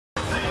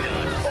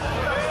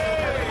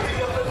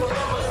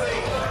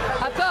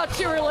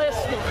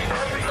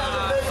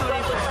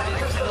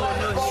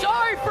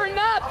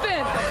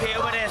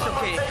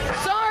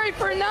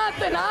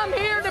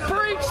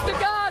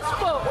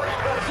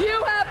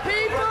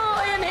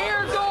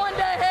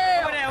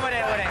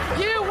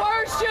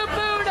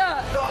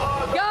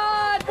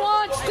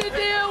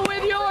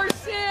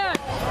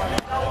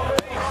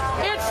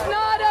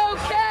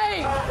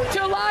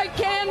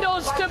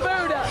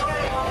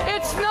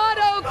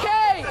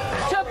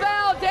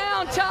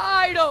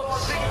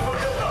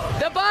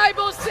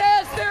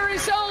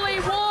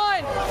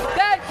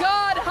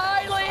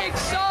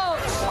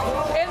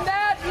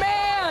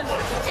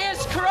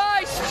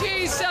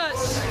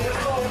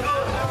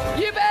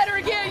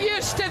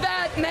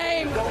that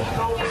name,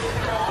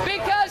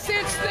 because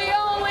it's the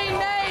only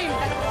name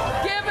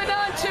given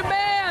unto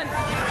man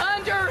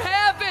under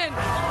heaven,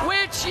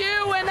 which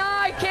you and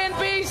I can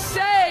be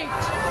saved.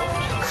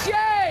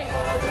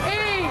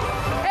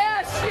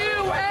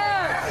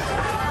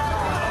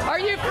 J-E-S-U-S. Are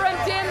you from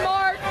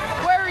Denmark?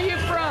 Where are you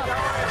from?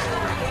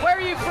 Where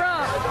are you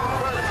from?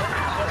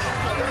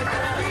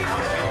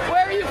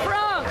 Where are you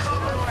from?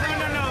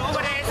 No,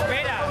 over there is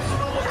better.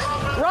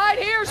 Right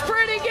here's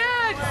pretty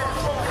good.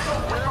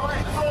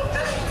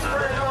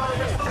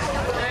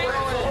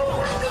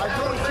 I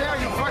don't care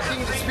you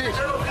fucking speak.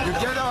 You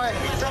get away.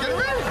 Get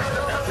away.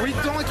 We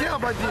don't care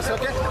about this,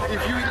 okay?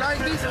 If you like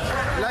this,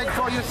 like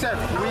for yourself.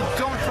 We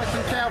don't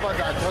fucking care about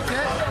that,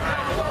 okay?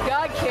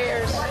 God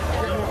cares.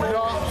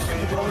 No,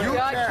 you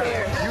God care.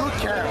 cares. You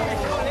care.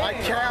 I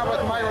care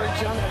about my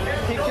religion.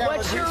 He cares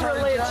What's about your his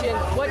religion?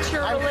 What's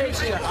your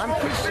religion? I'm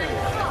Christian.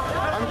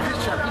 I'm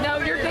Christian. No,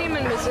 you're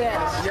demon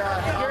possessed.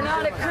 Yeah. You're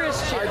not a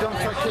Christian. I don't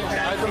fucking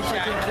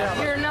care.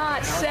 You're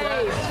not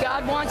saved.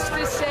 God wants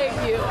to save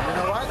you. You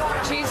know what?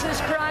 Jesus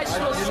Christ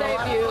will You know save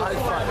what? you. I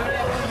fuck.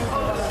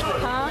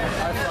 Huh?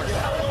 I fuck.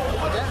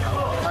 Okay?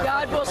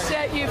 God will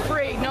set you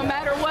free, no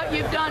matter what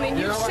you've done, and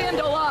you've sinned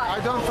a lot. I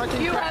don't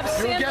fucking You care. have You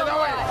sinned get a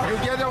away. lot. You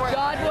get away.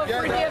 God will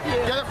forgive you.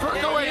 Get the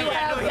fuck away. You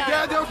have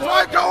Get the that.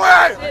 fuck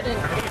away.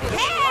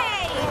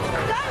 Hey!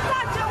 Don't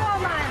touch a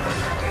woman!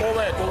 Go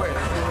away. Go away.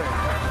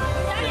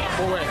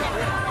 Go away.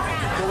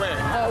 Go away.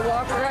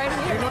 Walk right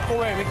here. You not go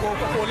away. We go to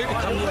police.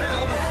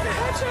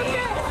 That's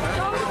okay.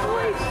 Call the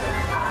police.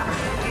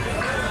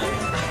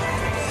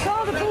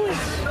 Call the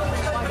police.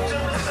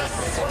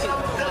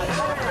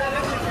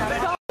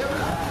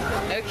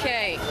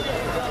 Okay.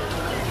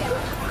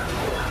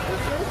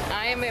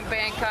 I am in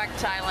Bangkok,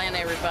 Thailand,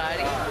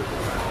 everybody.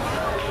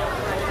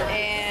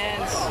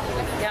 And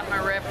got my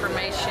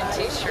Reformation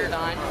t-shirt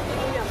on.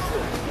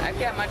 I've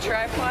got my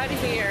tripod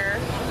here,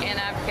 and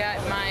I've got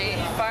my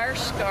fire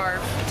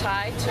scarf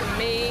tied to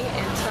me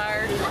and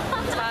tied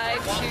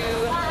to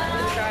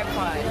the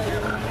tripod.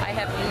 I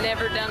have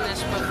never done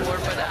this before,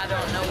 but I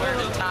don't know where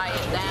to tie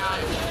it down,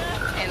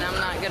 and I'm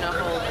not going to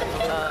hold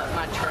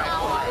my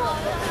tripod.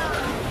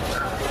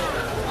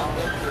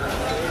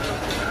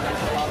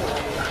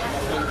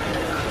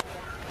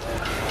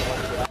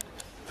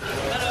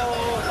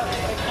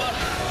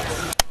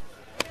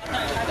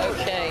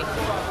 Okay,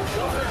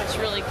 it's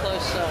really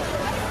close up.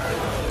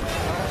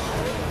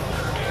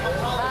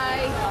 Hi.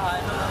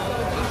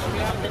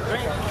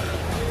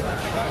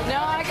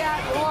 No, I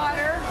got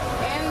water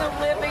and the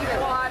living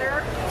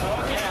water.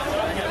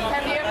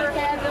 Have you ever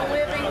had the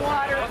living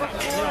water before?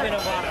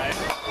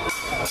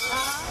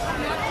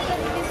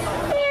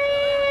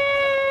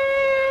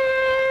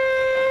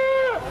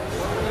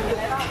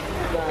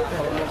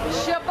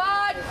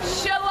 Shabbat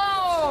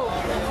Shalom.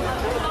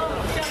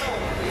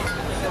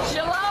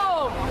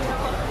 Shalom.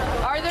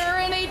 Are there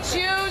any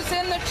Jews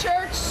in the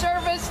church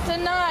service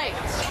tonight?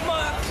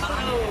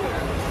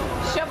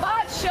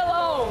 Shabbat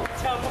Shalom.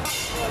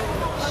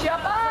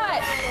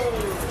 Shabbat.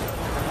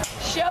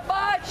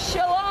 Shabbat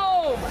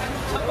Shalom.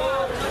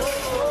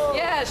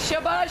 Yes,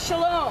 Shabbat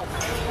Shalom.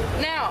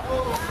 Now,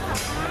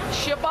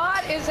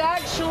 Shabbat is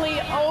actually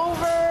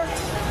over.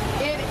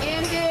 It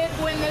ended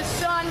when the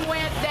sun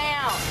went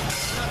down.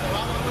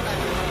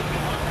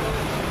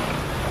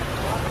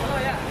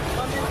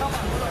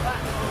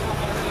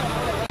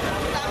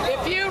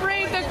 If you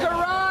read the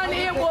Quran,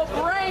 it will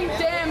brain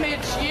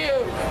damage you.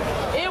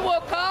 It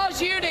will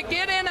cause you to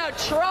get in a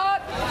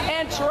truck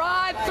and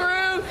drive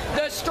through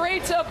the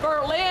streets of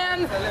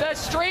Berlin, the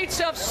streets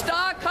of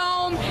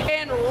Stockholm,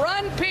 and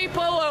run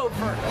people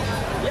over.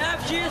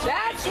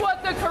 That's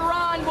what the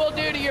Quran will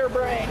do to your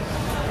brain.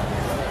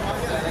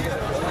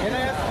 Can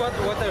I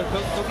ask what they're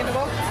talking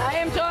about? I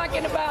am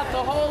talking about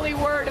the Holy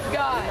Word of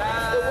God.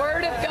 The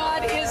Word of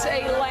God is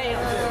a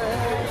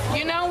lamp.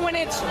 You know, when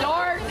it's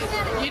dark,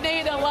 you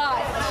need a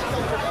light.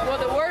 Well,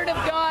 the Word of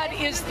God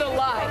is the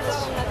light.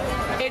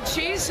 And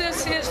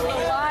Jesus is the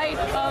light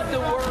of the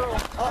world.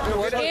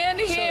 In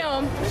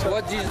Him, So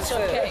what Jesus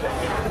said? okay,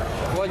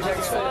 What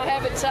Jesus so I said?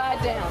 have it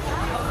tied down.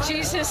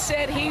 Jesus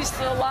said He's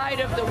the light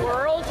of the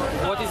world.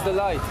 What is the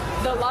light?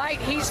 The light,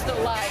 He's the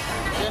light.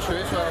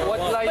 What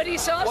light? But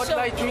He's also- What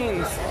light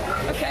means?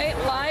 Okay,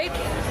 light,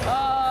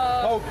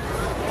 Hope.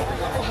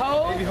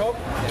 hope. Maybe hope.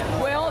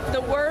 Well,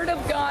 the Word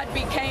of God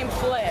became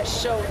flesh.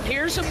 So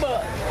here's a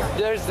book.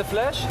 There's the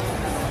flesh.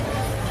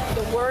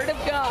 The Word of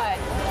God,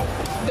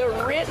 the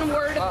written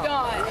Word of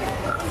God,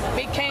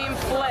 became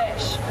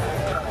flesh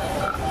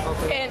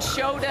and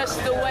showed us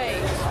the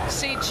way.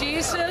 See,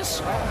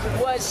 Jesus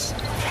was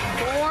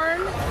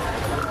born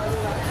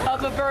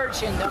of a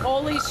virgin. The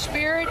Holy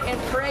Spirit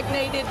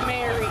impregnated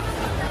Mary.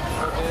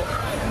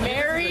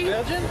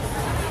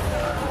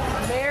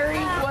 Mary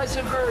was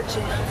a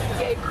virgin,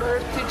 gave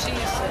birth to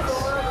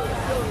Jesus.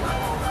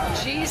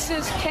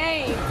 Jesus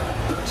came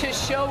to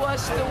show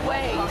us the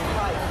way.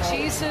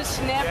 Jesus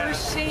never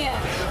sinned.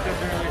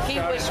 He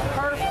was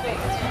perfect.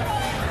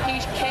 He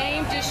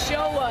came to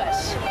show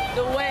us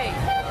the way.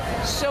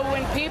 So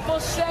when people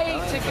say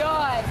to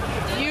God,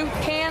 you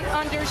can't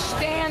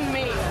understand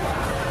me.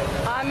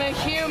 I'm a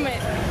human.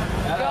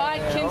 God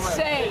can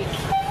save.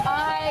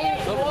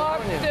 I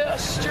walk the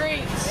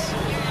streets.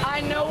 I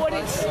know what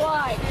it's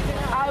like.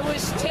 I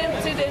was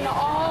tempted in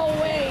all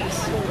ways,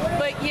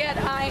 but yet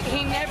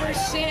he never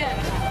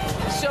sinned.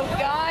 So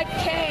God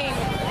came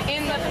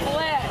in the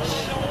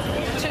flesh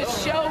to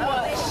show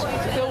us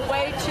the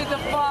way to the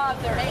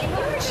Father.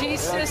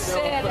 Jesus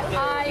said,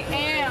 I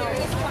am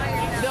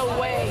the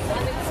way.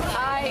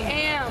 I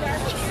am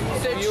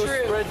the You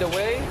truth. spread the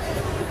way.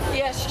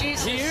 Yes,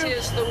 Jesus Here?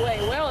 is the way.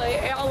 Well,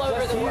 all over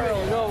Just the here,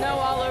 world. you know. No,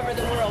 all over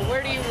the world.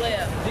 Where do you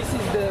live? This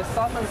is the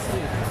Southern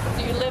Street.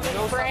 Do you live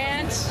in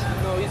France?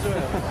 No,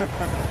 Israel.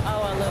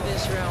 Oh, I love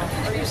Israel.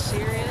 Are you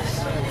serious?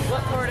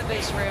 What part of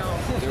Israel?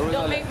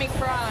 Don't make me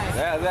cry.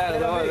 Are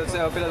you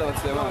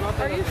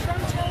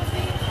from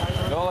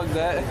Tel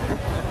Aviv?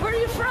 Where are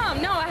you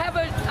from? No, I have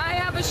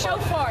a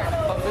shofar.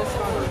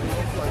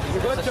 You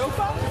got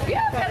shofar?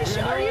 Yeah, I've got a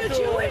shofar. Are you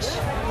Jewish?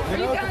 Are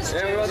you guys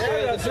Jewish?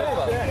 Okay.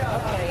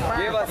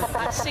 I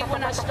see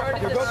when I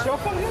started this.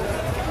 Shofar?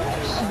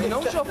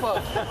 No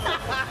shofar.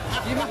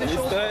 Give me the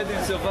shofar.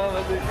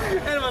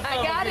 I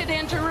got it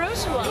in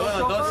Jerusalem.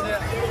 Shofar.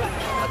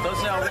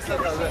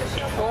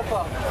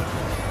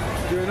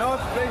 Do you know how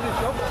to play the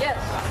shofar? Yes.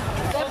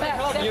 Step back.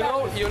 Step back.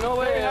 You know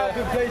where?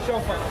 To play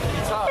shofar.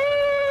 It's hard.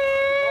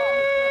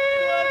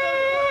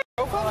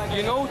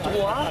 You know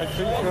Troa?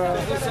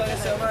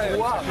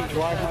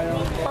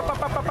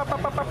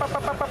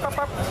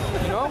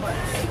 You know? I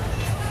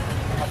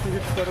think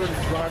it's better to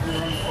drive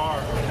your own car.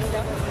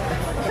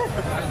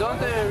 I don't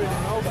really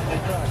know, but I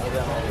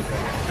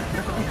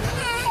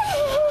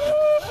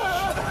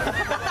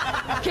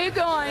try. Keep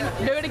going.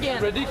 Do it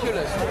again.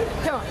 Ridiculous.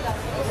 Come on.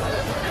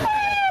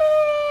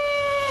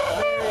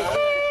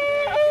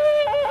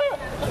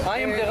 I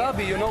am the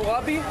Rabbi. You know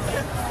Rabbi?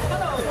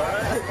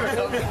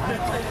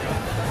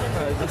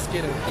 Just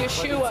kidding.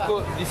 Yeshua.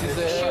 Good. This is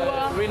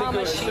Yeshua really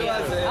good.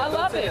 HaMashiach. I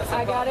love it.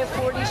 I got it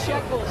 40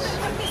 shekels.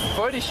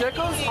 40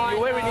 shekels? You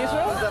were in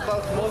Israel?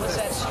 What's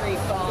that street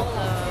called?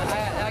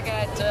 I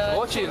got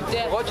Rothschild.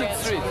 death Rothschild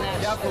threats Street. on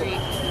that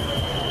street.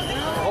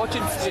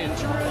 Rothschild Street.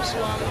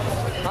 Jerusalem.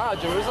 Ah,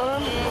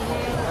 Jerusalem?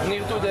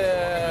 Near to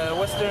the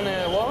Western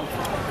Wall?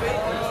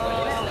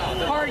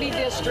 Party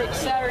district,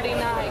 Saturday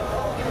night.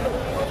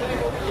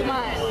 Come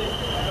on.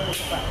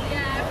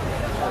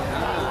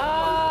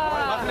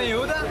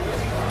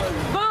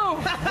 Boom!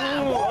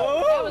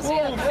 That was it.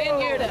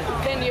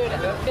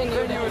 Ben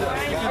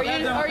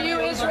Yehuda. Are you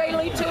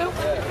Israeli too?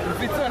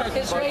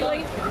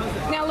 Israeli?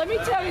 Now let me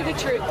tell you the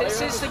truth.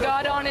 This is the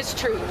God honest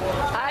truth.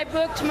 I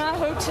booked my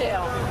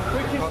hotel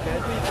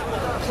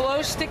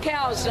close to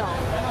Cow Zone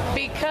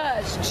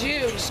because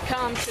Jews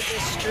come to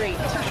this street.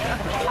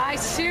 I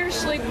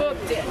seriously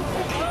booked it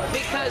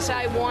because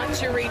I want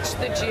to reach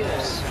the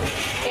Jews.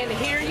 And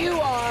here you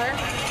are.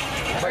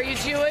 Are you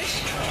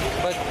Jewish?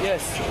 But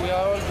yes, we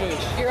are all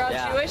Jewish. You're all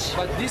Jewish?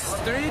 But this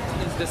street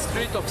is the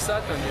street of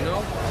Satan, you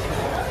know?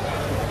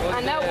 All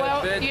I know. the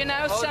Well, bad- you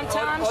know, all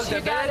sometimes the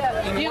you bad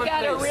gotta in one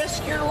place.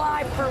 risk your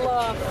life for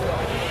love.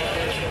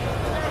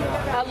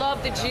 I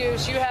love the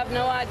Jews. You have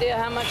no idea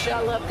how much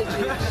I love the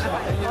Jews.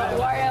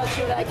 Why else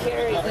would I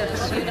carry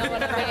this? You know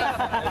what I mean?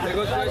 They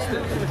got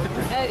twisted.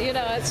 You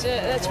know, that's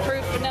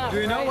proof enough.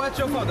 Do you know right? what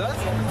shofar does?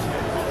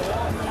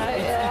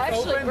 It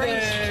actually open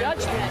brings the-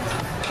 judgment.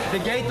 The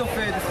gate of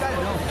the sky,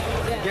 no.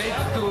 Yeah. Gate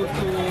to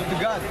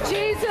God.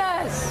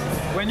 Jesus!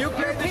 When you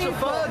play the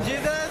shofar,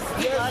 Jesus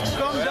just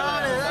come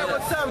down and hey,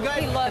 what's up, He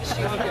guys? loves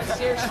you.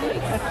 Seriously.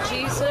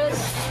 Jesus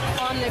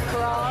on the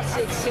cross,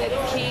 it said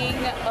King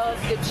of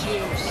the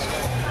Jews.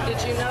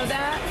 Did you know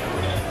that?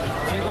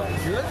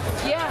 Good?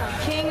 Yeah,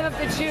 King of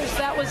the Jews.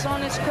 That was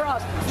on his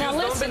cross. Now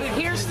listen,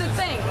 here's the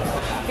thing.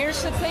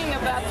 Here's the thing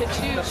about the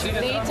Jews. You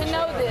need to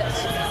know this.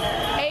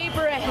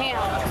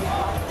 Abraham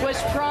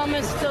was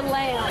promised the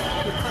land.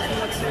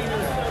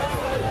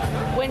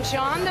 When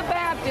John the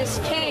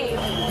Baptist came,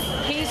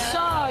 he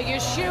saw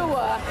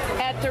Yeshua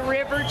at the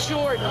River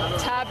Jordan,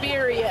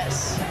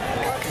 Tiberias.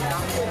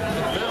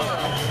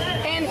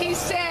 And he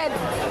said,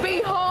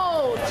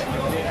 behold,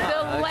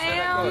 the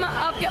Lamb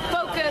of God.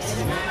 Focus.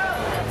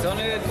 It's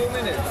only 2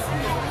 minutes.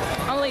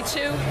 Only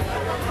 2?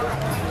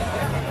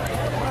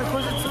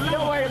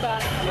 Don't worry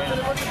about it.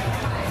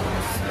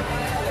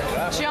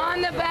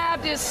 John the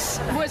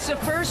Baptist was the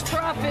first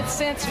prophet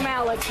since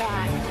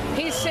Malachi.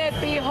 He said,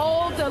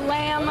 behold the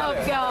Lamb of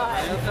God.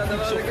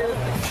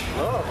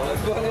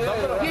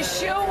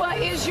 Yeshua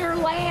is your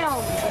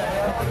Lamb.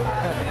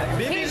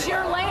 He's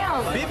your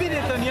Lamb. Bibi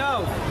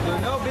Netanyahu. Do you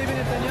know Bibi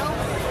Netanyahu?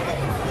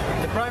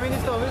 The Prime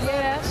Minister of Israel?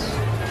 Yes.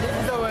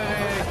 He's our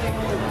king.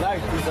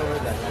 He's our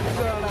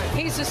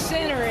He's a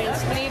sinner in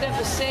need of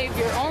a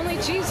Savior. Only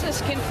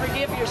Jesus can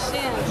forgive your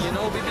sins. You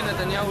know, Bibi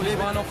Netanyahu is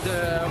one of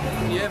the,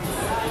 you have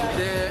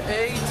the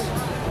 8th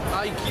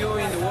IQ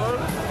in the world,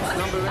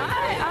 number 8.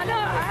 I know.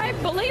 I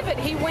believe it.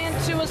 He went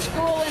to a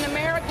school in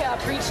America. I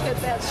preached at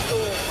that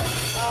school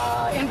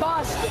in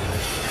Boston.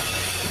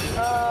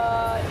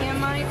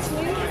 MIT.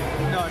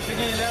 No, she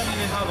didn't learn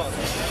in Harvard.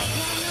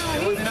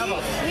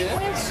 He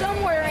went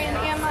somewhere in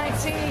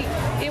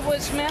it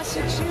was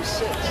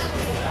Massachusetts.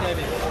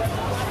 Maybe.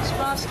 It's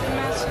Boston,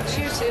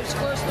 Massachusetts. It was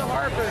close to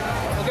Harvard.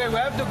 Okay, we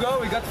have to go.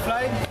 We got to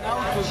fly now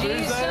to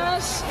Jerusalem.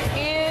 Jesus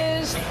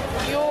is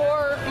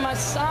your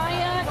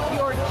Messiah,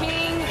 your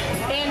King,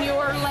 and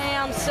your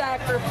Lamb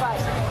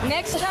sacrifice.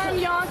 Next time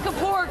Yom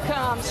Kippur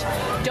comes,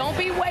 don't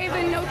be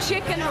waving no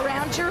chicken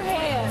around your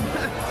head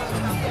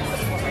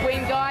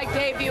when God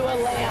gave you a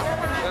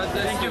lamb.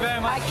 Thank you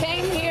very much. I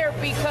came here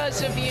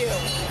because of you.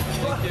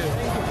 Thank you.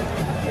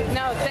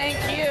 No, thank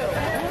you.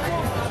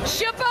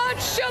 Shabbat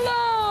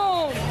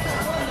Shalom!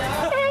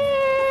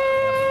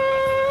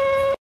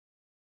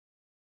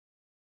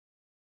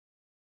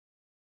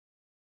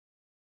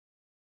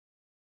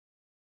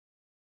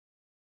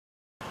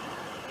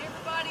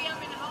 Everybody,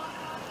 I'm in Hong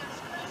Kong. There's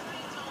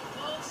Christians on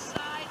both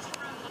sides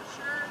from the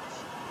church,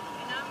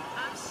 and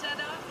I'm set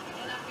up,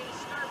 and I'm going to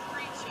start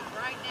preaching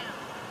right now.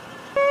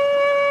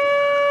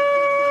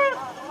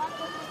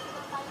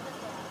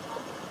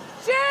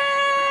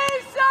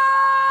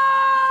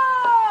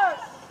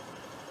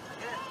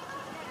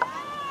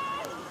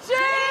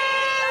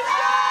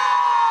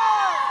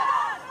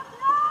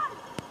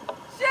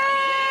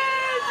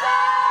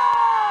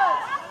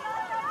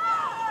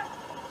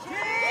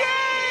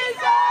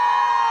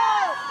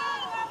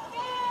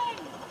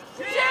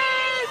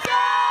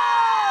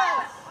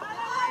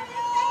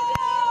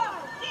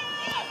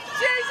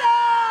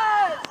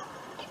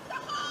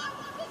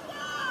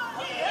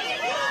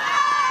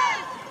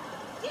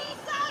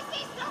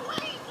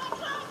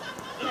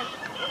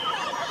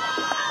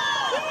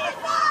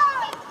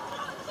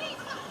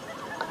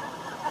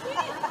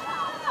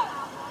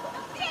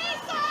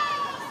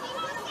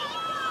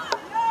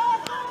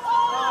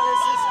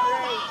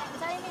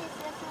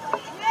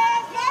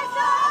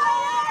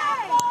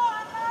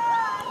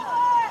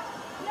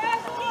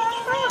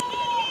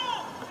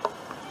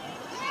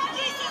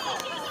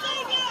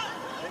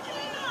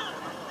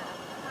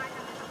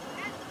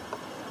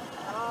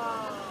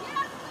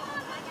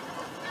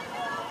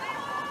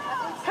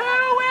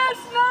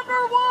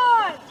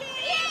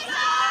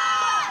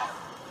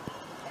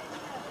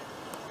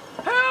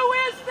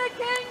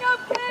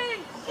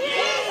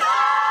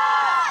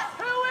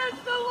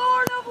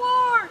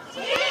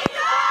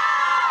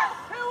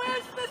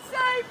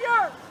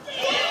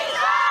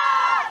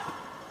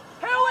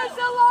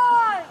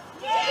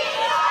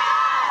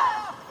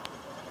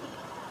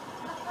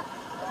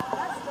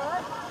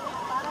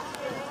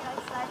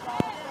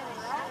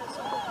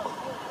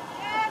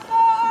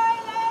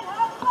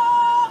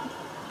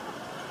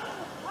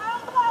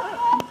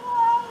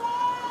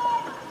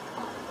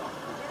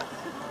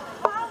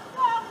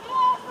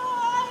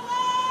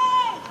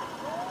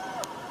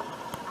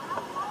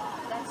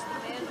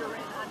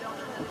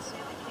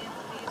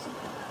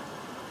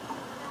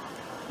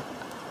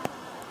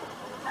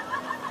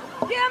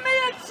 Give me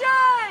a J!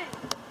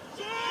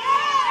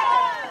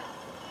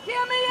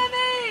 Give me an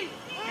E!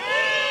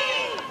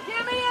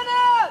 Give me an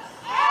S!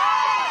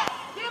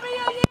 Give me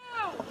a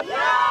U!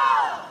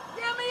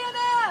 Give me an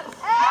S!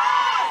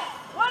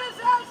 What does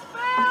that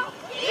spell?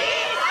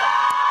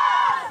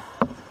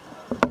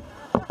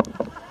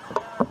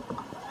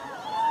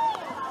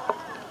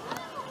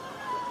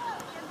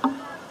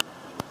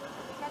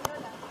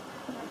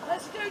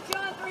 Let's do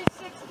John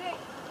 3:16.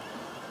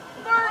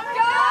 For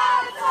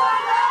God so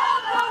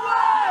loved the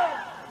world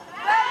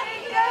that He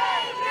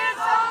gave His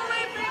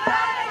only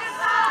begotten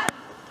Son,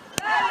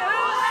 that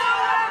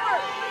whosoever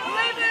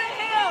believeth in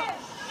Him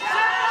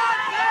should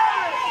not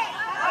perish,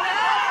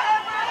 but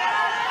have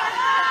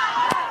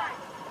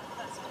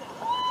everlasting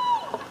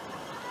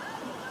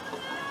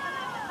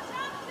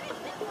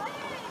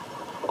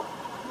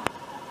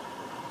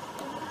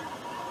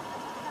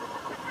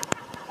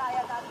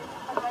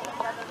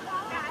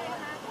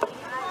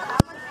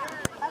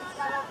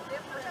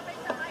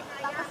life.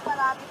 Tapos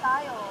marami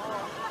tayo.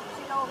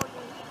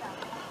 Sinuhuli ka.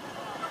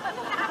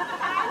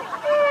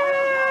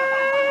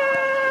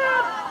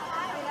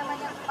 Hindi naman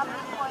yung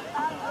pag-report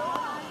tayo.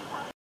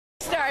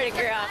 Started,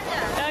 girl.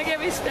 Don't get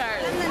me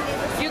started.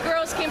 You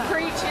girls can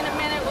preach in a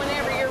minute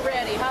whenever you're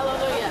ready.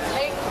 Hallelujah.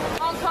 Make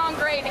Hong Kong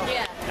great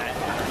again.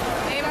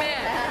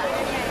 Amen.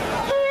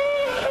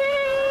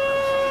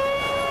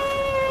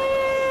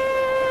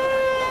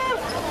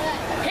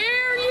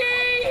 Hear ye,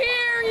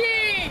 hear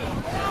ye.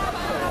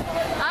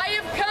 I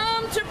have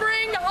come to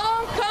bring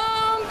Hong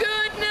Kong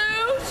good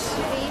news.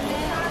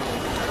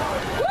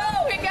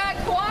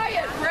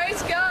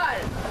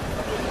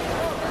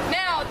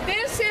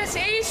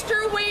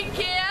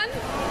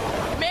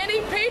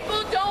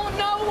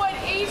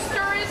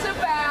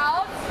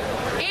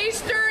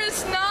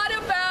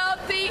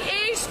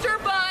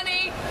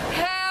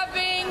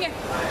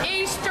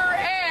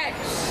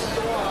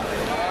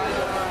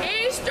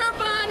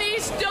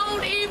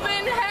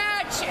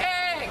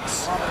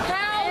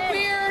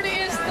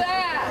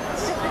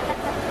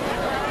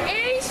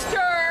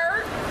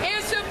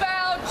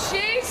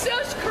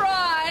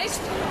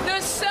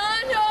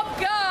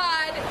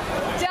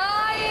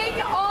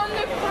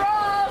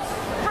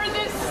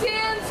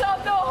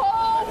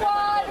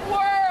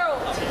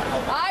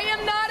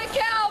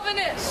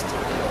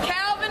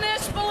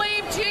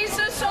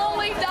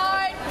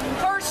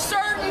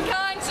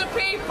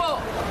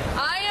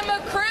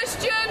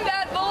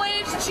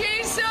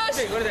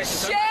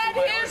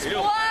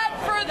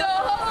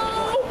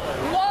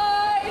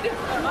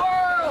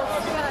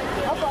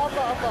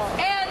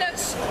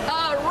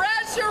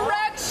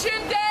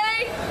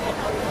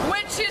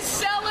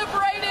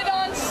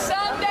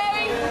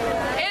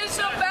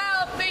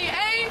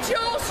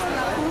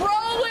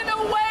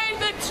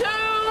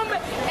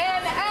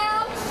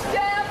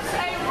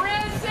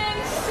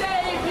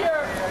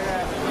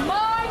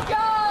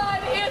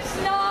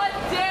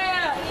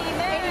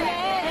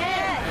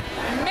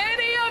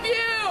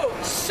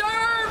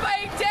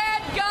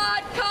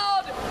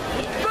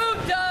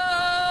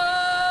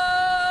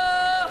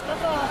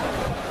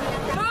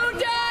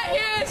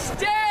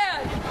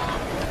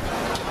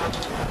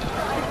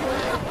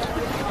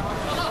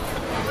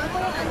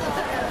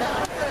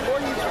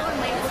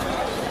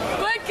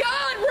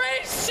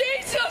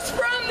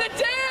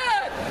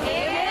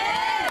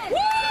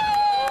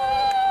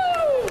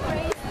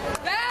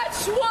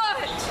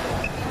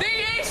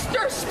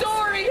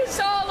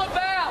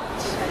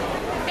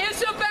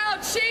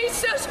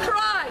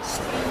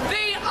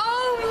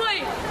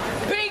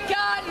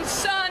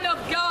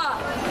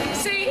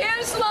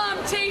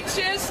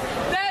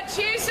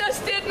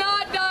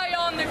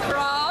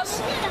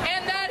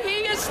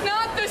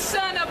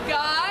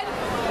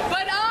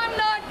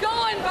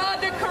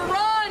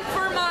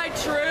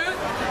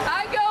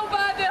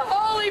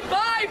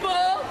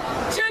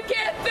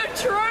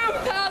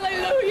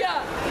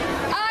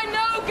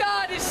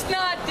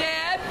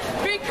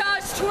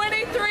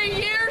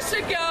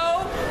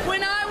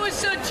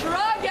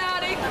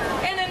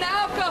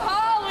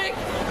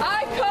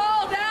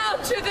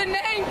 the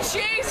name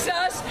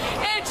Jesus,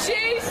 and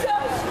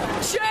Jesus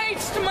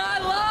changed my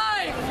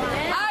life.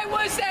 I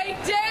was a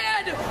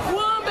dead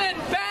woman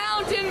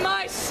bound in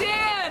my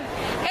sin,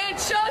 and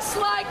just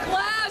like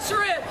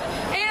Lazarus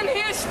in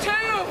his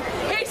tomb,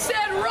 he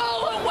said,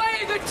 roll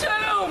away the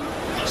tomb.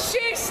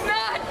 She's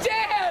not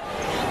dead.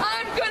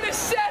 I'm going to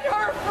set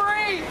her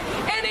free.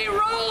 And he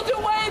rolled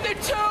away the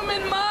tomb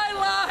in my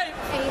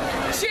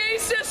life.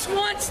 Jesus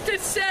wants to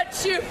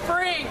set you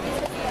free.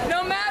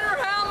 No matter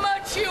how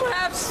much you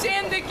have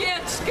sinned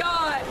against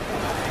God,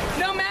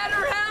 no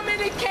matter how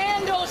many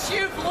candles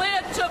you've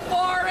lit to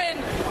foreign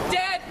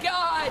dead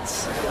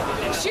gods,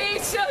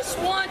 Jesus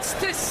wants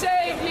to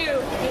save you.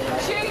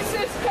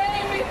 Jesus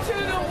came into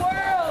the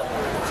world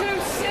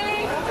to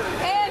seek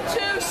and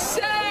to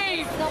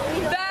save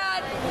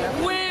that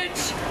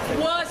which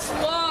was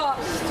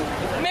lost.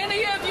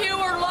 Many of you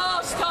are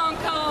lost, Hong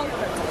Kong.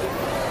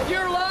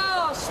 You're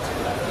lost,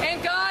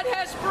 and God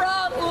has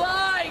brought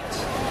light.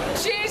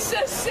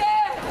 Jesus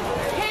said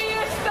he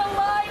is the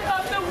light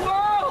of the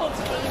world.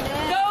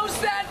 Those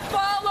that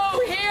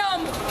follow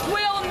him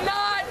will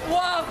not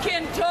walk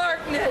in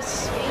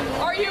darkness.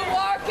 Are you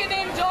walking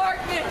in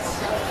darkness?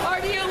 Or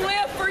do you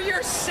live for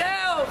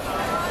yourself?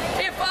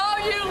 If all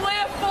you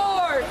live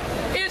for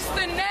is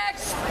the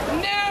next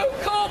new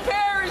cool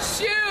pair of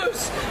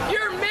shoes,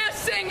 you're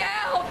missing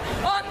out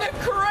on the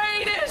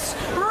greatest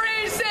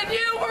reason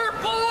you were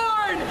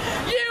born.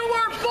 You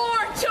were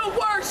born to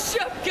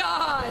worship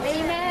God.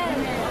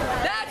 Amen.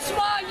 That's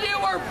why you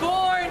were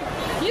born.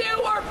 You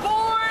were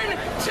born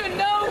to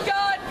know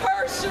God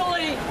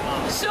personally.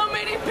 So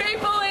many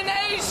people in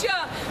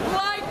Asia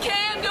light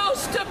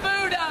candles to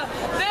Buddha.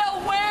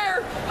 They'll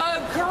wear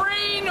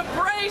green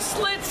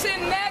bracelets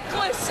and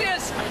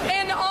necklaces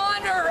in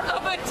honor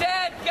of a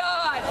dead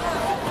God.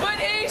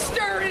 But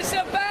Easter is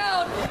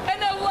about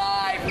an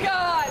alive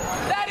God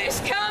that is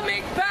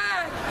coming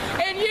back,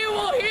 and you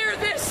will hear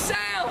this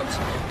sound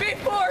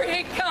before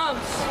he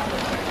comes.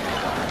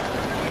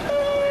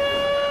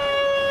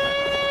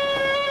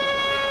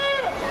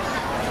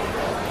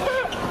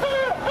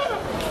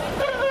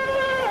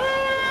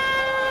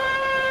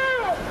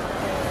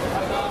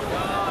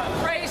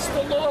 Praise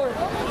the Lord.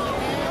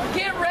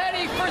 Get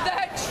ready for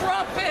that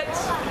trumpet.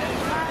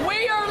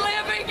 We are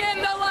living in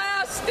the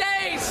last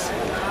days.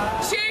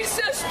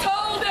 Jesus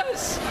told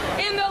us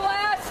in the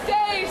last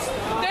days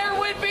there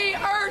would be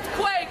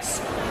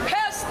earthquakes,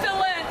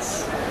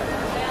 pestilence,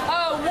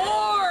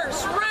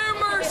 wars,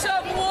 rumors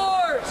of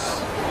wars,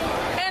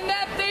 and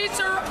that these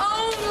are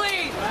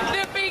only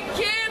the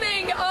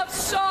beginning of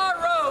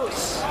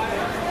sorrows.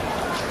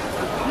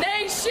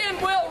 Nation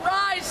will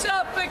rise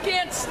up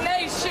against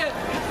nation.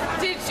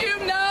 Did you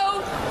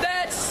know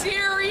that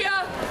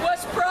Syria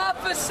was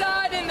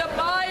prophesied in the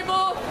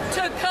Bible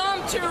to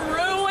come to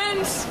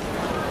ruins?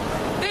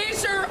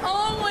 These are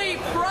only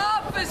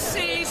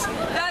prophecies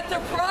that the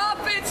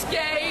prophets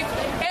gave,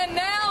 and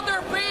now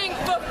they're being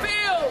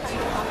fulfilled.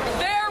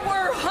 There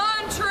were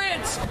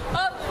hundreds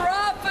of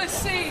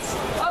prophecies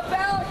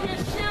about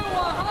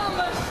Yeshua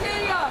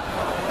HaMashiach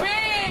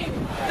being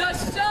the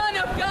Son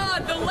of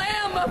God, the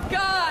Lamb of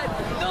God,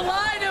 the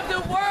light of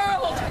the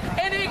world,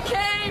 and it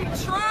came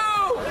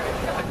true.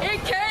 It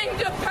came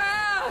to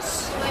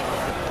pass.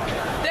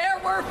 There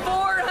were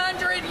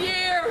 400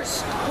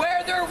 years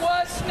where there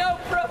was no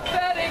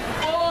prophetic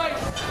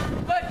voice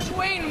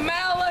between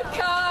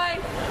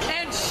Malachi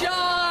and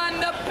John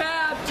the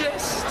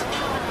Baptist.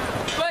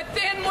 But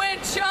then when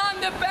John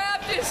the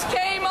Baptist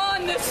came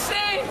on the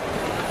scene,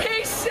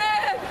 he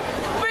said,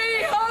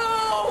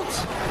 behold,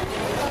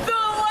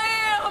 the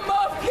Lamb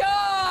of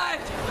God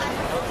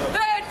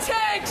that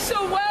takes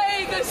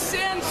away the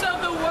sins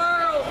of the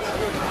world.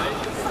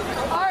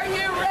 Are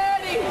you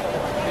ready?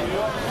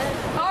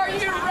 Are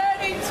you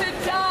ready to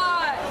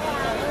die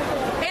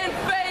and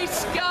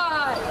face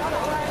God?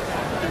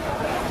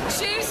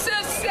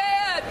 Jesus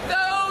said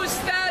those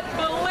that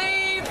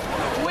believe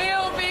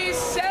will be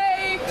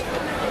saved.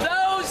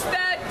 Those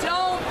that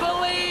don't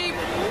believe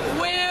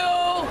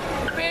will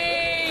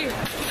be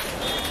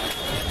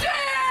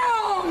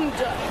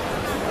damned.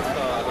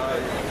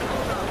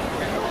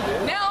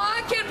 Now,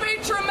 I can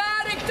be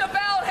dramatic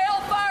about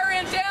hellfire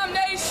and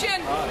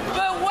damnation,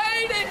 but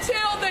wait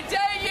until the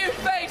day you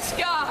face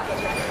God.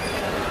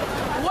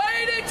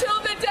 Wait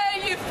until the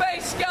day you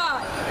face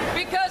God,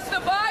 because the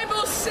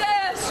Bible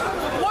says,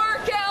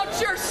 work out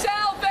your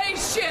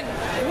salvation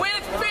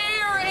with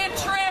fear and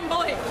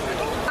trembling.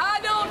 I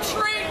don't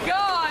treat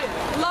God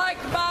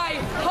like my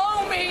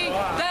homie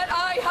that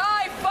I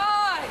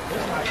high-five.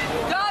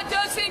 God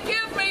doesn't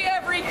give me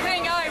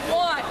everything I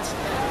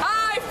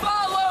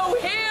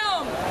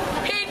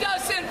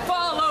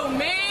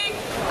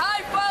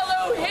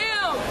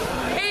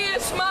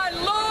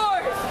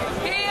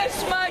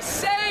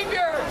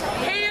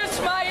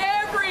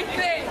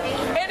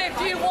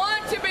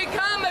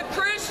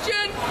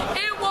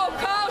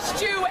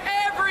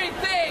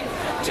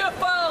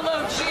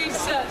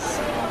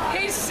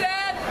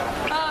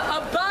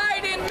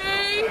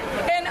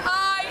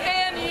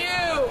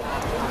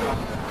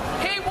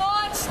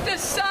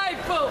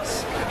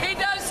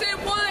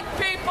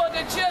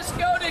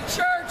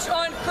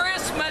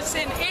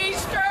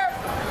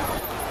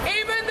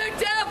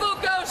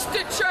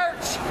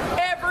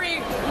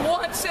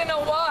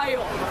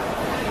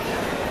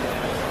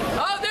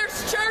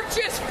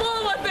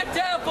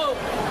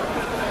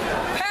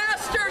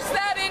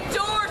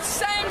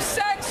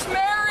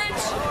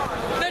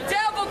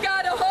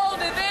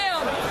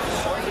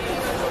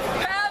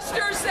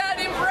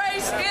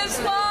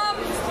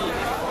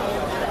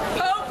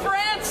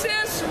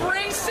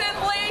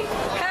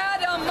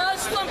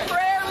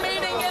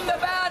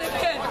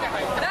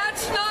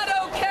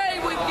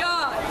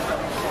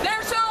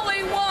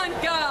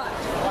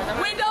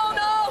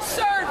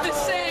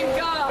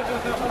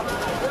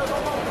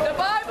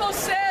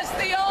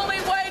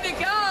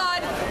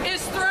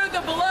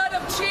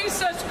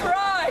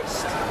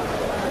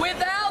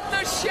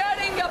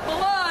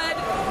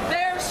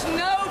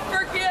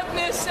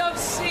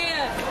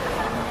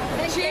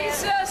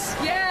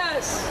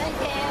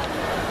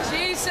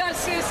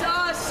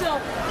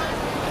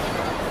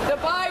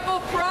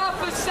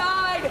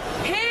prophesied,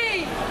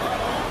 he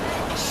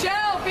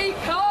shall be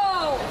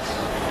called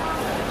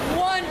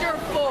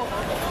Wonderful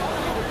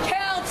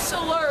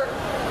Counselor,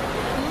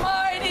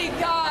 Mighty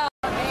God.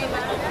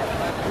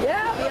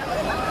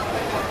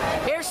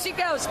 Yeah. Here she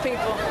goes,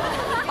 people.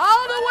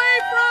 All the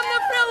way from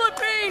the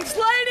Philippines,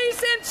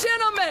 ladies and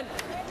gentlemen,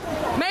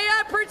 may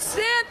I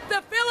present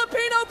the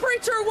Filipino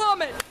preacher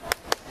woman.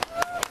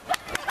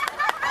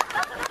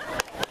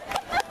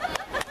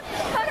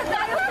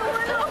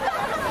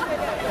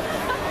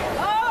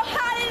 Oh,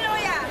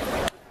 hallelujah!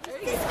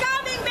 It's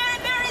coming very,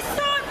 very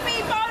soon,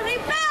 people.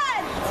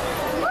 Repent!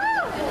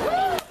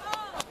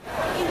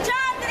 In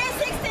John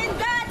 3:16,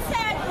 God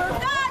said, "For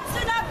God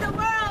so loved the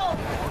world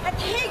that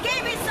He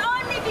gave His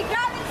only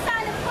begotten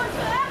Son, and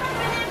whosoever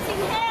believes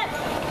in Him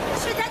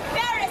should not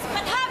perish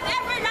but have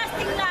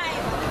everlasting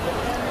life."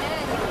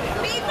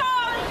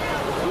 People,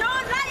 no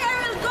liar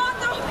will go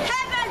to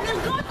heaven,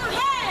 will go to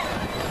hell.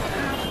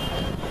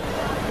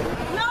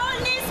 No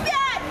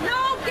lesbian,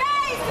 no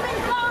gays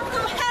will go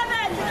to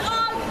heaven, will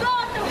all go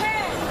to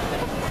hell.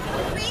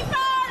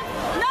 People,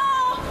 no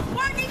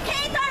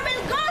fornicator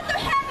will go to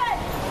heaven.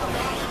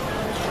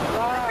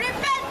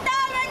 Repent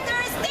now when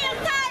there is still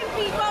time,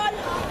 people.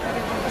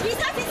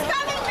 Jesus is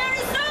coming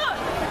very soon.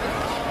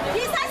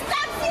 Jesus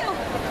loves you.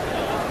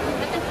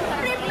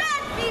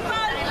 Repent,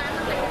 people.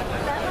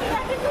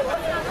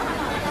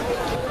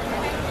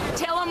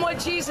 Tell them what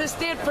Jesus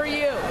did for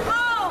you.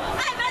 Oh,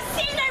 I'm a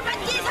sinner, but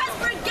Jesus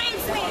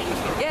forgives me.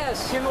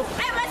 Yes. I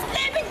was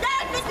living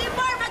darkness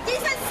before, but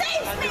Jesus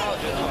saves me.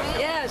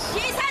 Yes.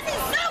 Jesus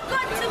is so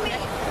good to me.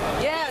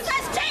 Yes.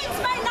 Jesus changed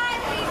my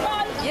life,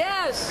 people.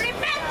 Yes.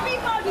 Repent,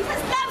 people.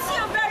 Jesus loves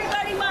you very,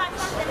 very much.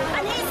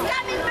 And He's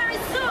coming very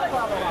soon.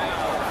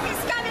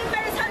 He's coming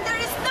very soon.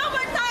 There is no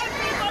more time,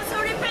 people, so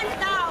repent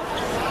now.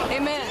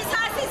 Amen.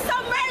 Jesus is so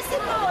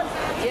merciful.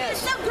 Yes.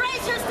 He's so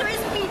gracious to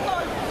His people.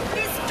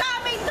 He's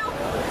coming to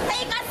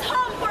take us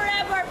home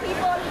forever,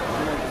 people.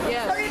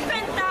 Yes. So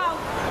repent now.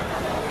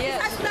 Yes.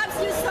 Jesus loves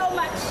you so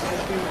much.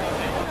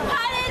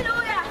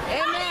 Hallelujah.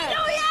 Amen.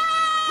 Hallelujah.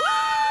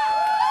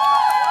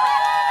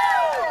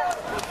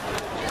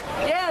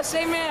 Yes,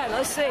 amen.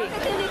 Let's see.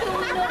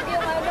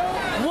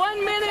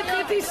 1 minute,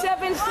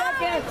 57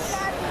 seconds.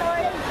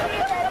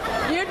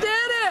 You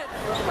did it.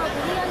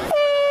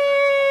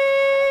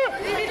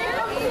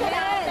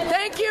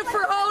 Thank you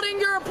for holding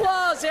your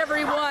applause,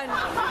 everyone.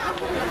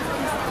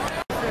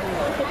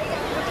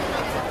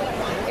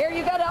 Here,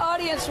 you got an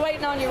audience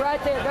waiting on you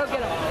right there. Go get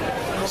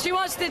them. She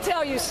wants to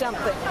tell you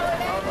something.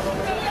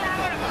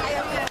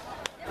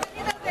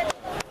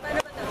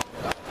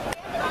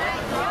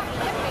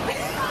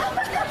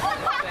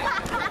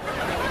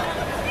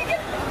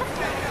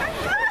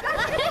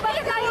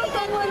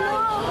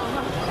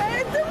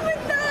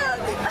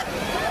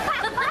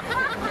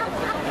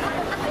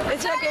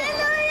 It's okay.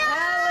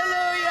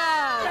 Hallelujah.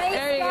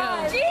 There you go.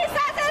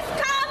 Jesus is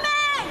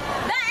coming.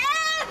 The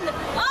end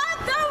of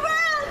the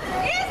world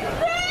is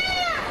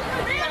near.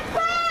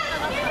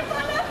 Repent,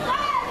 people of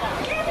God.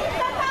 Give it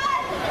the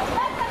hand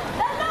that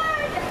the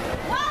Lord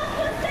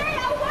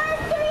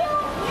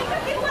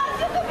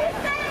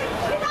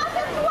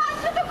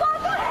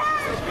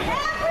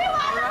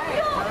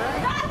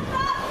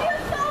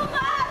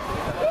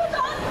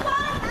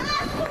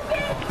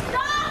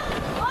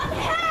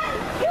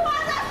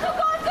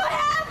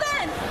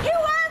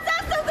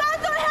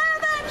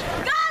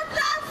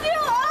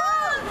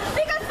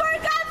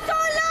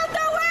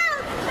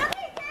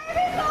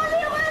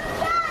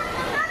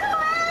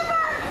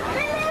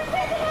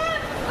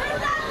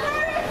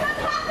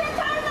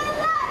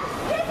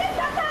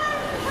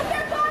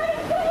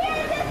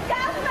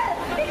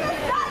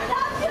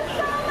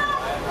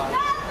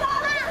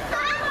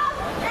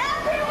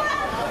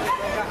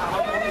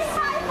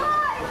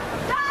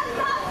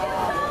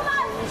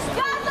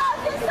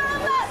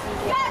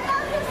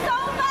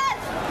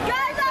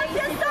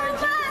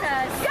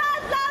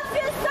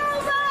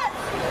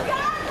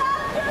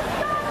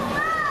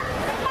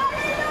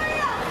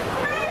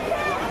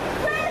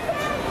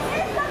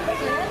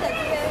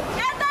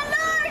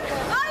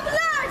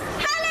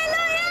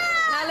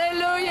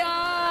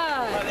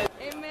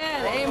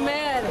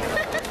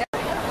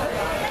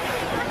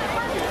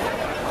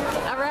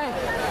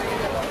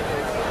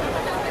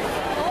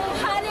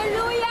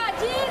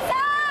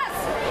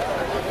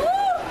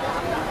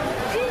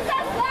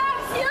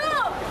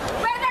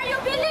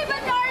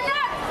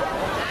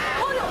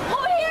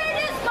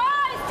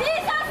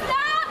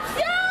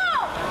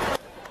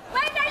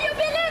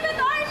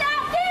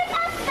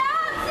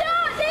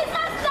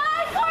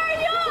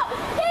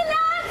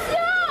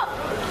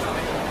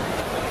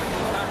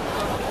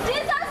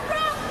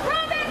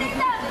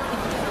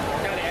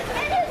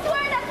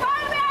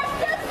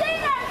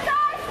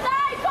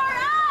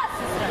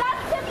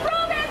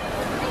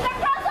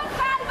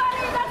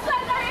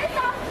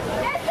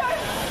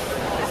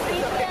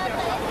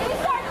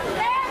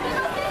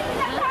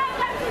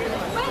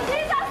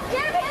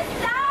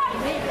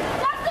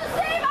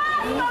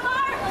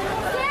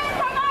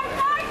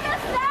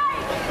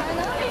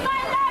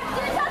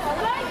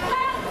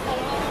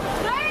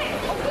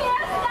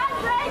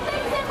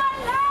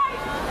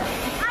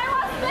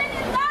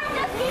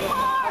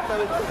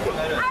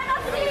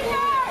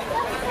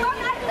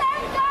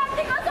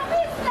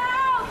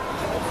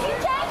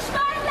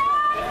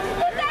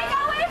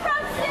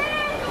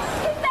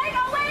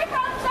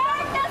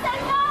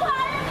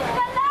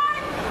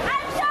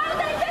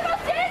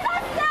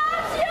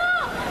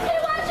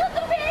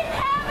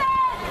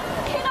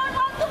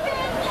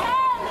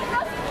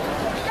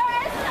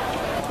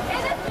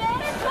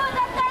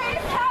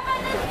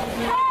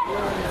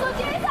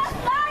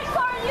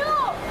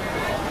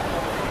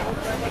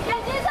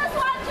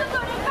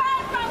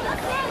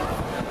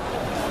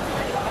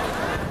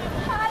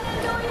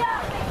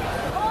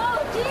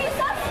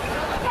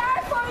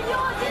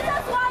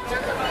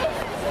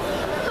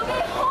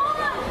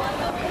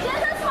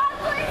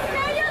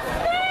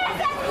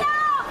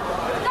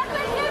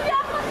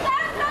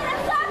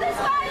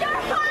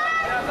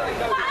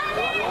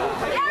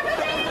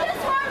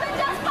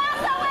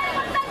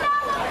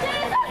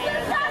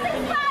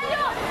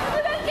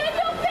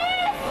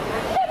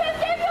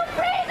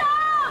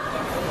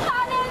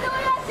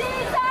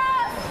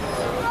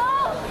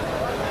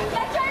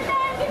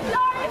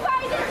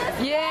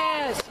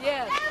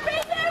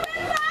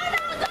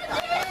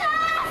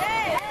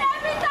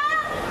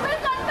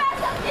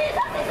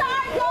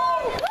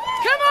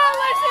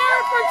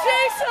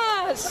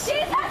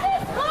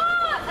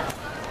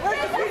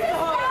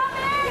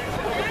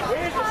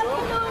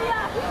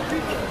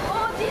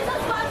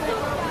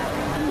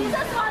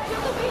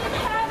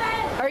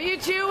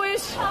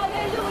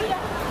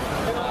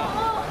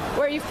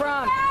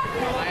from?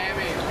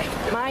 Miami.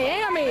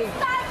 Miami.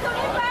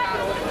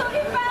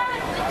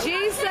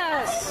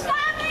 Jesus.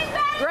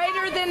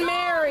 Greater than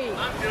Mary.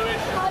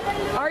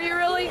 Are you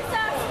really?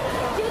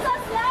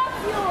 Jesus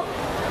loves you.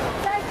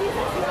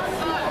 Jesus loves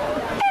you.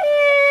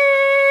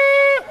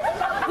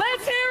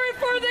 Let's hear it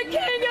for the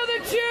King of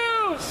the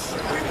Jews.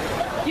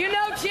 You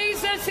know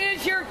Jesus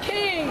is your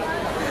King.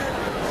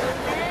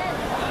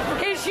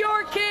 He's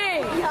your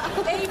King.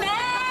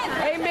 Amen.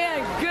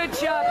 Amen. Good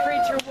job,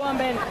 preacher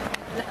woman.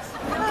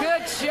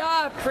 Good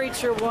job,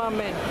 preacher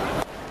woman.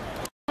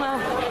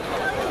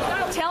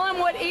 Tell him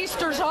what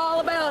Easter's all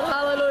about.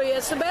 Hallelujah.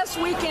 It's the best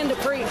weekend to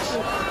preach.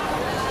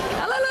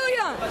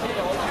 Hallelujah.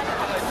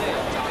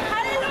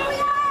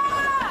 Hallelujah.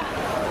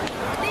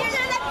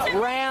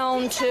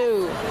 Round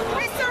 2.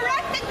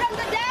 Resurrected from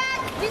the dead.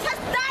 Jesus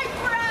died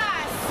for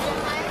us.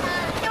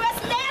 He was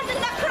nailed on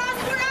the cross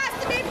for us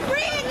to be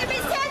free, to be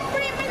set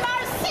free from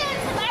our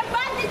sins and our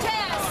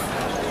bondages.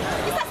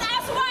 Jesus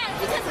as well.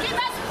 Jesus give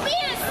us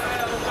peace.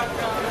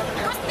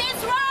 Because this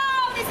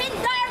world is in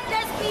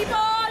darkness,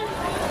 people.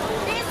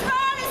 This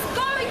world is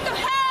going to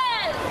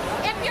hell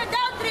if you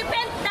don't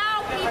repent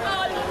now,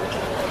 people.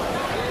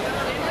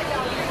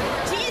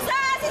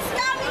 Jesus is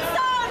coming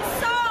soon.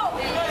 So,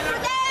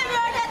 today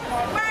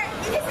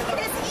it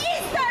is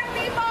Easter,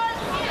 people.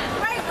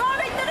 We're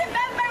going to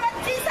remember what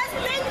Jesus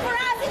did for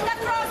us in the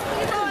cross,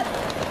 people.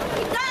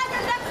 He died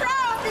on the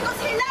cross because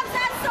He loves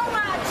us so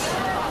much.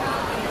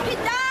 He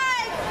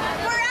died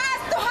for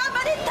us to have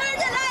an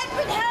eternal life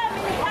with Him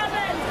in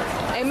heaven.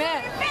 Amen.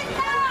 Repent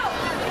now.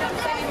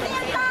 There's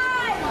still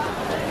time.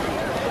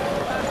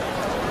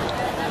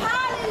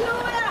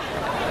 Hallelujah.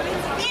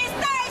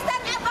 Easter is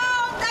not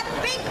about that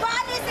big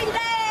bodies in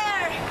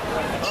there.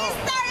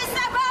 Easter is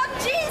about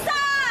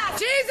Jesus.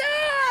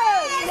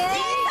 Jesus!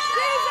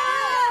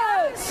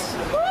 Jesus!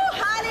 Woo,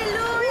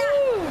 hallelujah.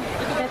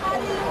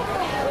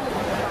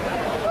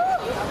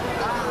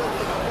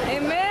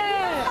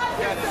 Amen.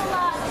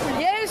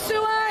 Yesu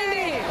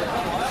ani.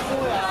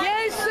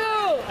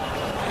 Yesu.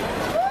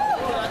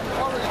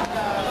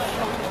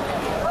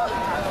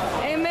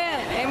 Amen.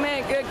 Amen.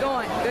 Good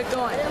going. Good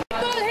going.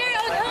 People here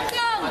on Hong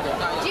Kong,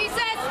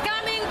 Jesus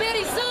coming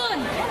very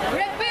soon.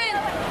 Repent.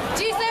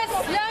 Jesus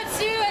loves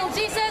you and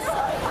Jesus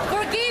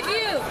forgive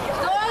you.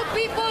 To all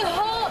people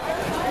who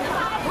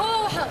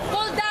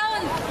pull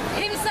down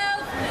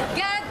himself,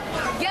 God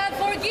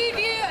forgive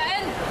you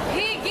and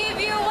He give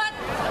you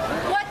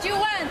what you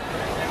want.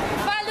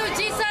 Follow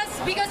Jesus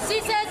because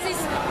Jesus is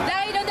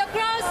died on the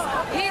cross.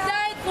 He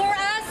died for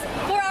us,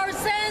 for our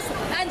sins,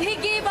 and He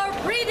gave our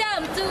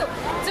freedom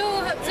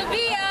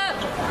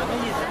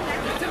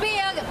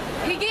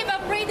He gave a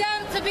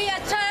freedom to be a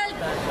child,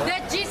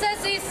 that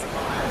Jesus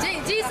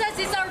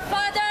is our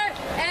Father,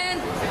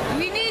 and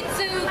we need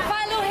to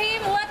follow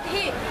Him what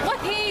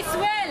He is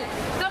well.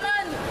 Come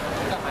on,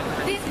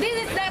 this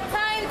is that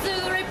time to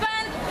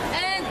repent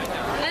and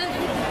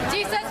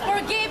Jesus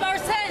forgive our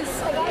sins.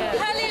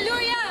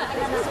 Hallelujah.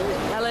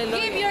 Hallelujah.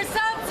 Give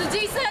yourself to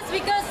Jesus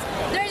because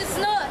there is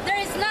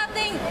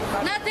nothing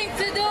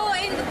to do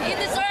in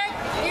this earth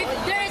if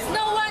there is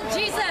no one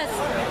Jesus.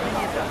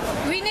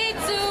 We need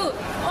to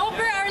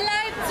offer our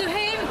life to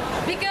Him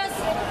because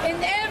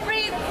in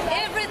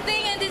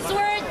everything in this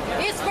world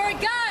is for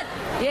God.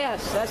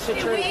 Yes, that's the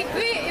truth. If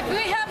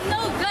we have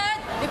no God,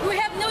 if we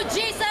have no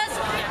Jesus,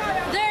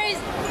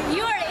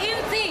 you are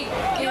empty.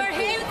 You are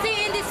empty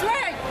in this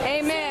world.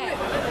 Amen.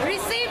 So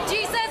receive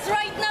Jesus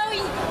right now.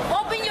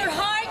 Open your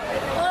heart.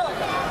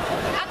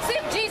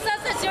 Accept Jesus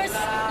as your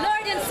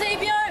Lord and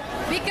Savior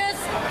because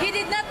He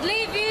did not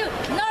leave you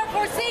nor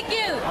forsake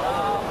you.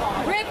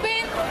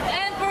 Repent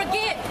and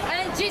forgive,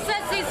 and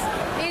Jesus is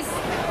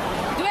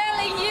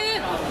dwelling you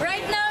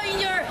right now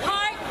in your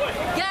heart.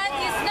 God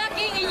is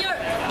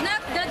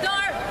knock the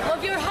door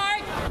of your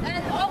heart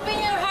and open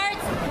your heart,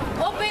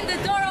 open the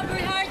door of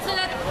your heart so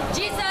that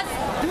Jesus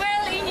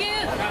dwell in you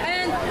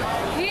and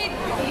He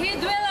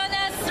dwell on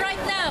us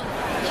right now.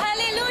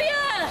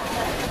 Hallelujah!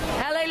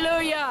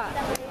 Hallelujah.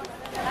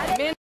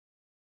 Amen.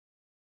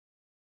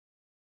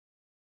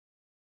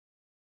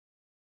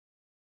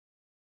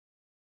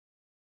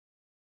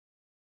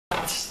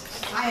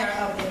 Fire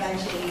of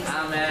evangelism.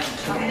 Amen.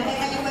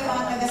 Nakita niyo ba yung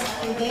mga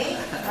taga-Saturday?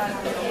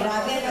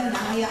 Grabe,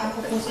 nahayaan ko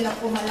po sila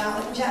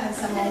pumalakot dyan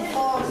sa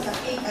mongko, sa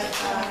cake,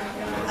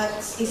 at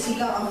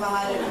isigaw ang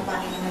pangalan ng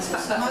Panginoon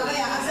Jesus. So,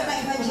 magaya, asa na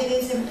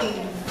evangelism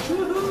team?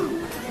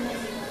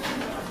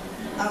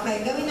 Okay,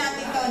 gawin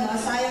natin to, no?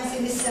 Sayang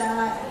si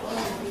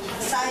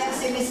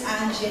Miss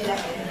Angela.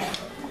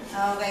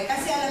 Okay,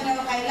 kasi alam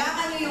niyo,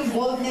 kailangan niyo yung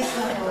boldness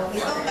na to.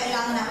 Ito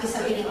kailangan natin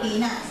sa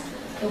Pilipinas.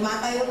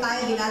 Tumatayo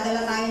tayo,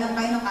 dinadala tayo ng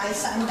Panginoon kahit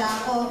saan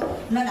dako,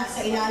 no,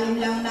 nasa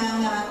ilalim lang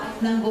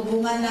ng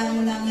bubungan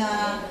ng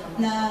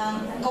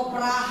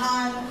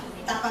koprahan,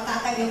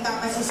 tayo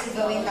tapos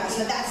sisigawin ka.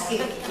 So that's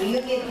it.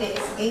 You need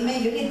this. Amen.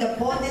 You need the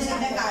boldness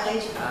of the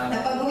college na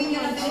pag-uwi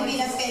nyo ng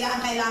Pilipinas,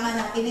 kailangan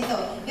natin ito.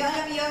 Yung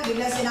alam niyo,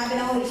 bigla sinabi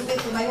ng Holy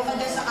Spirit, tumayo ka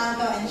dyan sa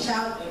kanto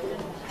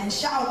and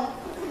shout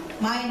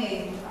my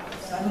name.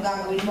 So ano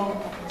gagawin mo?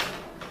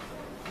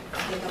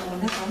 Teka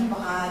muna,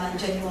 baka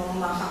nandyan yung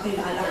mga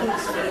kakilala ko,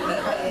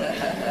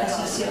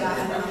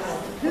 nasisiraan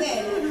ako.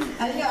 Well,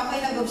 alam niyo, ako'y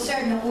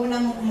nag-observe nung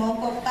unang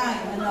Mongkok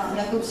time,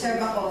 nag-observe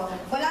ako.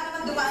 Wala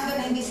naman dumaan doon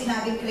na hindi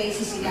sinabing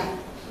crazy sila.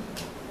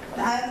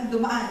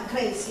 Dumaan,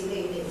 crazy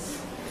ladies.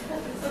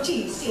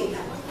 Cheesy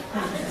lang.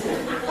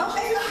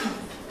 Okay lang.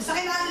 Basta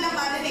kailangan nilang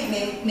marinig,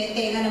 may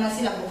tenga naman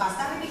sila bukas.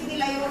 Narinig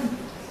nila yun.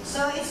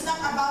 So it's not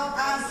about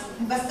us.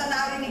 Basta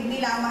narinig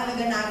nila,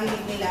 mahalaga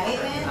narinig nila.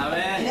 Amen?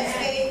 Amen.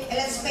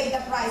 Let's pay the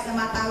price na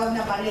matawag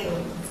na baliw.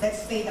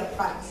 Let's pay the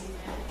price.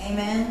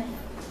 Amen?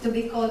 To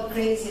be called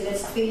crazy,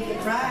 let's pay the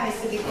price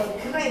to be called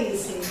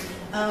crazy.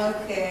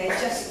 Okay,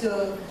 just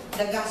to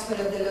the gospel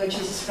of the Lord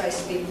Jesus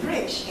Christ be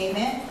preached.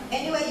 Amen?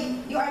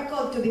 Anyway, you are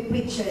called to be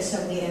preachers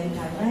of the end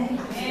time, right?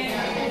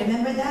 Amen.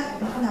 Remember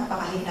that? Naku,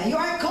 napakahina. You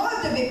are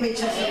called to be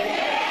preachers of the end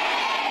time.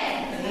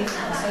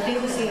 So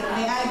this is it.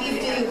 May I give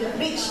to you the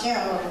preach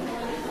hell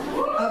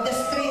of the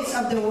streets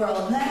of the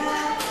world.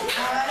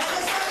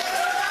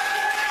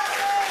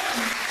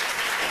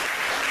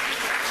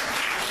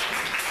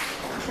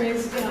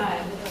 Praise God.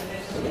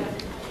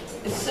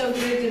 It's so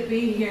good to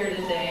be here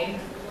today.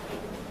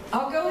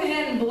 I'll go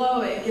ahead and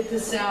blow it. Get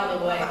this out of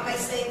the way.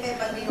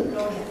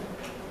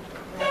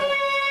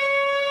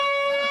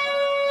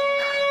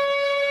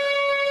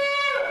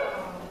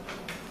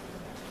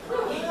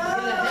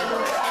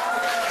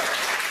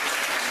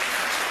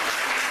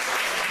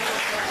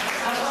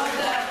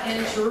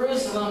 In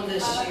Jerusalem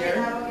this year.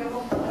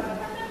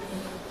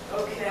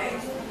 Okay.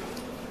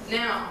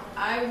 Now,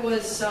 I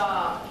was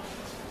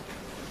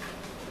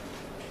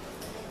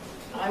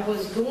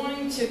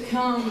going to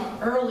come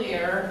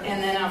earlier,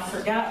 and then I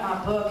forgot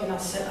my book, and I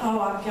said, oh,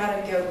 I've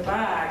got to go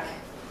back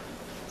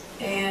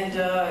and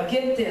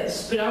get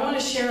this. But I want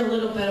to share a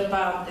little bit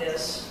about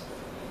this.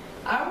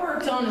 I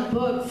worked on a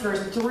book for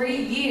 3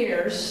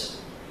 years,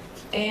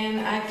 and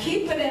I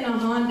keep it in a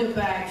Honda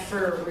bag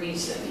for a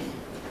reason.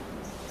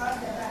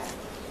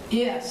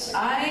 Yes,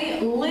 I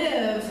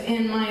live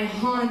in my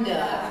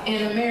Honda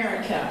in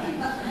America.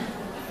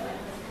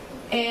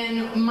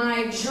 And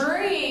my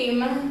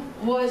dream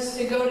was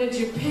to go to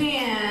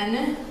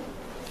Japan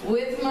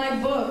with my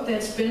book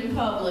that's been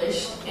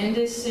published in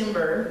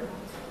December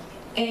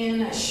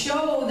and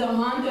show the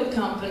Honda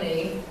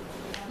company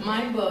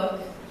my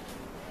book.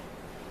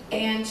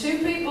 And 2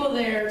 people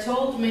there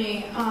told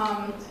me,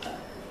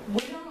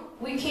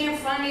 we can't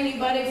find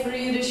anybody for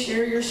you to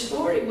share your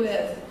story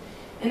with.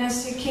 And I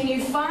said, can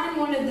you find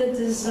one of the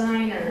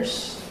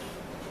designers?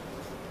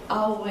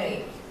 I'll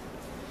wait.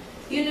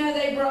 You know,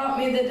 they brought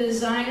me the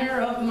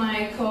designer of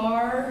my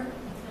car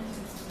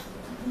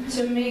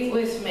to meet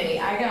with me.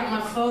 I got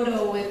my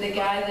photo with the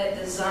guy that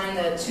designed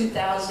the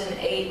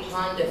 2008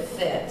 Honda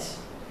Fit.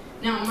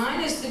 Now,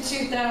 mine is the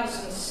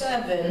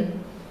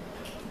 2007,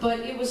 but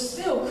it was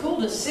still cool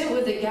to sit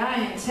with the guy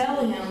and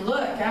tell him,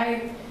 look,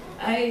 I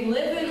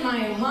live in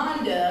my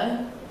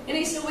Honda. And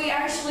he said, we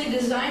actually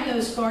designed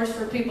those cars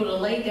for people to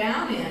lay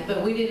down in,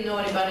 but we didn't know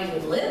anybody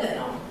would live in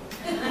them.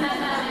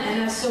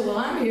 And I said, well,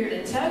 I'm here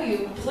to tell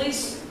you,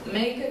 please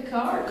make a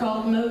car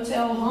called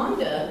Motel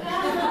Honda,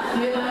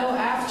 you know,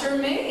 after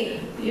me.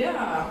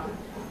 Yeah.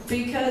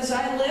 Because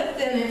I lived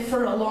in it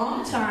for a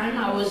long time.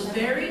 I was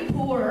very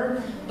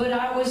poor, but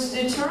I was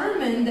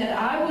determined that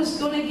I was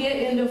going to get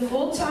into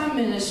full-time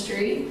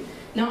ministry.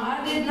 Now,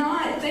 I did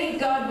not think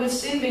God would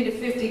send me to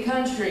 50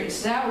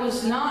 countries. That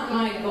was not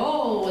my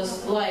goal,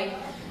 was like,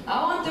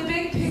 I want the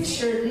big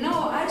picture.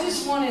 No, I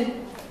just wanted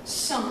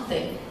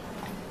something.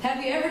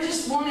 Have you ever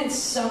just wanted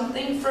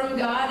something from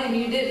God and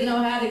you didn't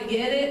know how to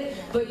get it,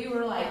 but you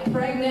were like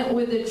pregnant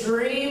with a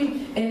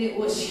dream and it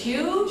was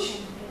huge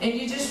and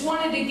you just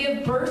wanted to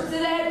give birth to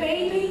that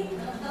baby?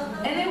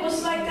 And it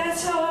was like,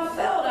 that's how I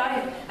felt.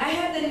 I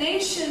had the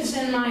nations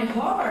in my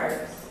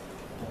heart.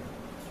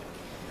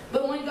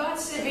 But when God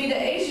sent me to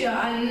Asia,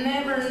 I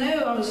never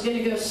knew I was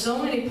going to go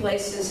so many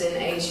places in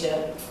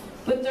Asia.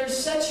 But there's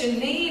such a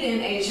need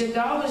in Asia.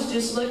 God was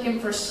just looking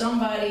for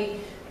somebody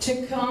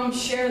to come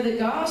share the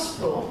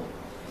gospel.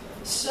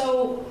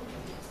 So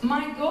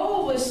my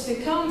goal was to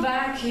come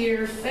back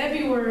here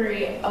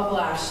February of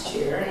last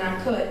year, and I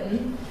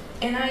couldn't.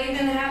 And I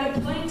even had a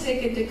plane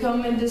ticket to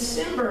come in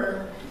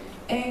December.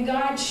 And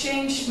God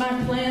changed my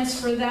plans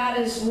for that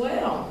as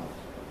well.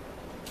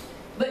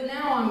 But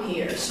now I'm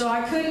here. So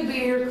I couldn't be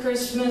here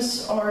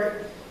Christmas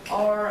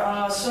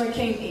so I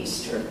came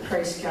Easter,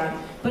 praise God.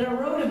 But I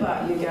wrote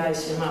about you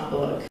guys in my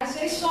book. As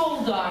a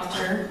soul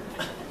doctor,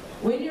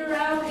 when you're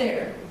out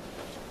there,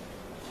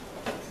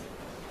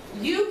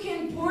 you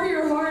can pour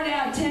your heart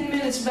out 10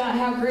 minutes about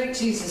how great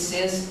Jesus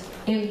is,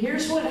 and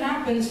here's what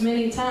happens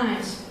many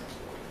times.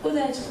 Well,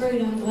 that's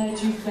great. I'm glad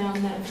you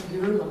found that for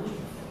your life.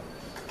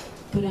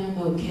 But I'm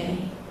okay.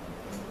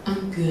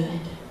 I'm good.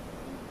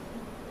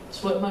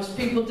 That's what most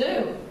people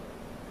do.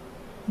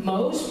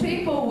 Most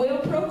people will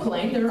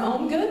proclaim their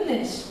own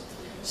goodness.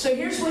 So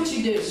here's what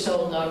you do,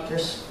 soul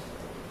doctors.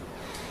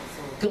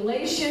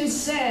 Galatians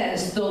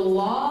says the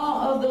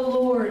law of the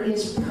Lord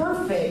is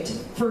perfect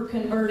for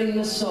converting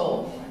the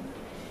soul.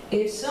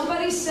 If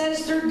somebody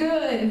says they're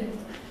good,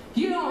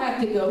 You don't have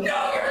to go,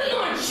 no, you're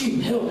not,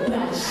 you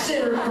hell-bound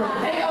sinner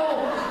from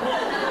hell.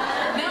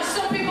 Now,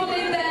 some people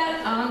need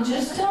that. I'm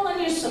just telling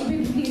you, some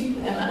people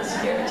need that. I'm not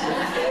scared to.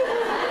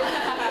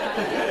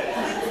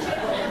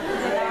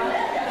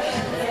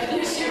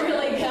 You should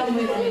really come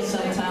with me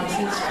sometimes.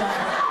 It's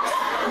fun.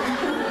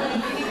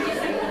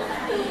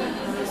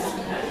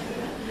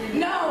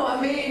 No,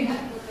 I mean,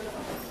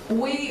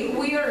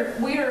 we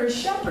are a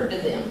shepherd to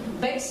them.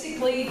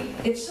 Basically,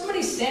 if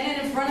somebody's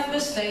standing in front of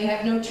us, they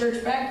have no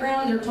church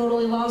background, they're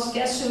totally lost,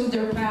 guess who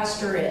their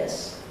pastor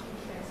is?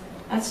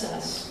 That's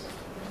us.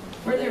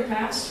 We're their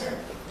pastor.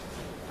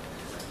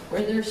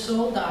 We're their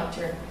soul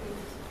doctor.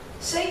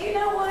 Say, you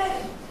know what?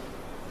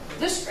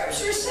 The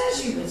scripture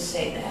says you would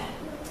say that.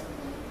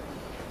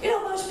 You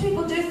know, most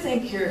people do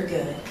think you're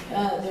good.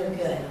 They're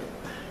good.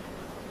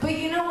 But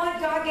you know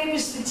what? God gave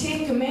us the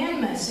 10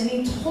 Commandments, and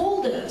He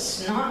told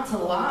us not to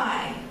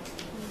lie.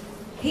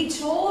 He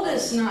told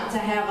us not to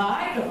have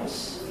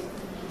idols.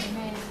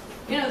 Amen.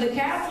 You know, the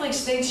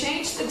Catholics, they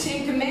changed the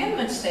 10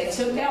 Commandments. They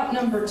took out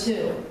number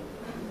 2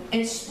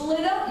 and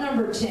split up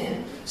number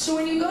 10. So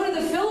when you go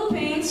to the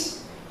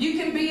Philippines, you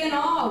can be in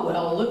awe.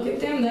 Well, look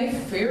at them. They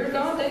fear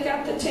God. They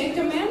got the 10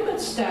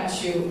 Commandments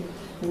statue.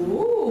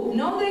 Ooh.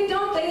 No, they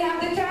don't. They have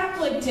the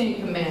Catholic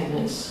 10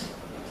 Commandments.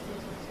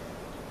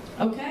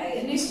 Okay?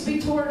 It needs to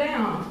be torn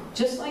down,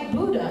 just like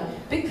Buddha.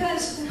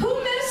 Because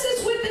who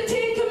messes with the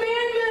 10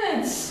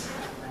 Commandments?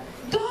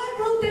 God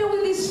wrote that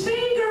with His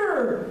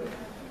finger.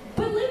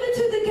 But leave it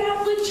to the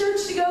Catholic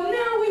Church to go,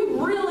 now we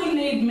really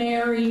need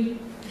Mary.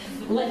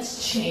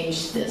 Let's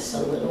change this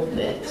a little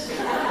bit.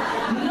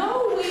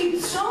 No, we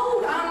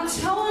don't. I'm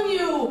telling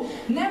you,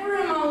 never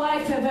in my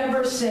life have I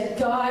ever said,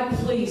 God,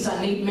 please,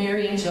 I need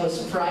Mary and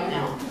Joseph right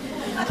now.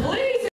 Please.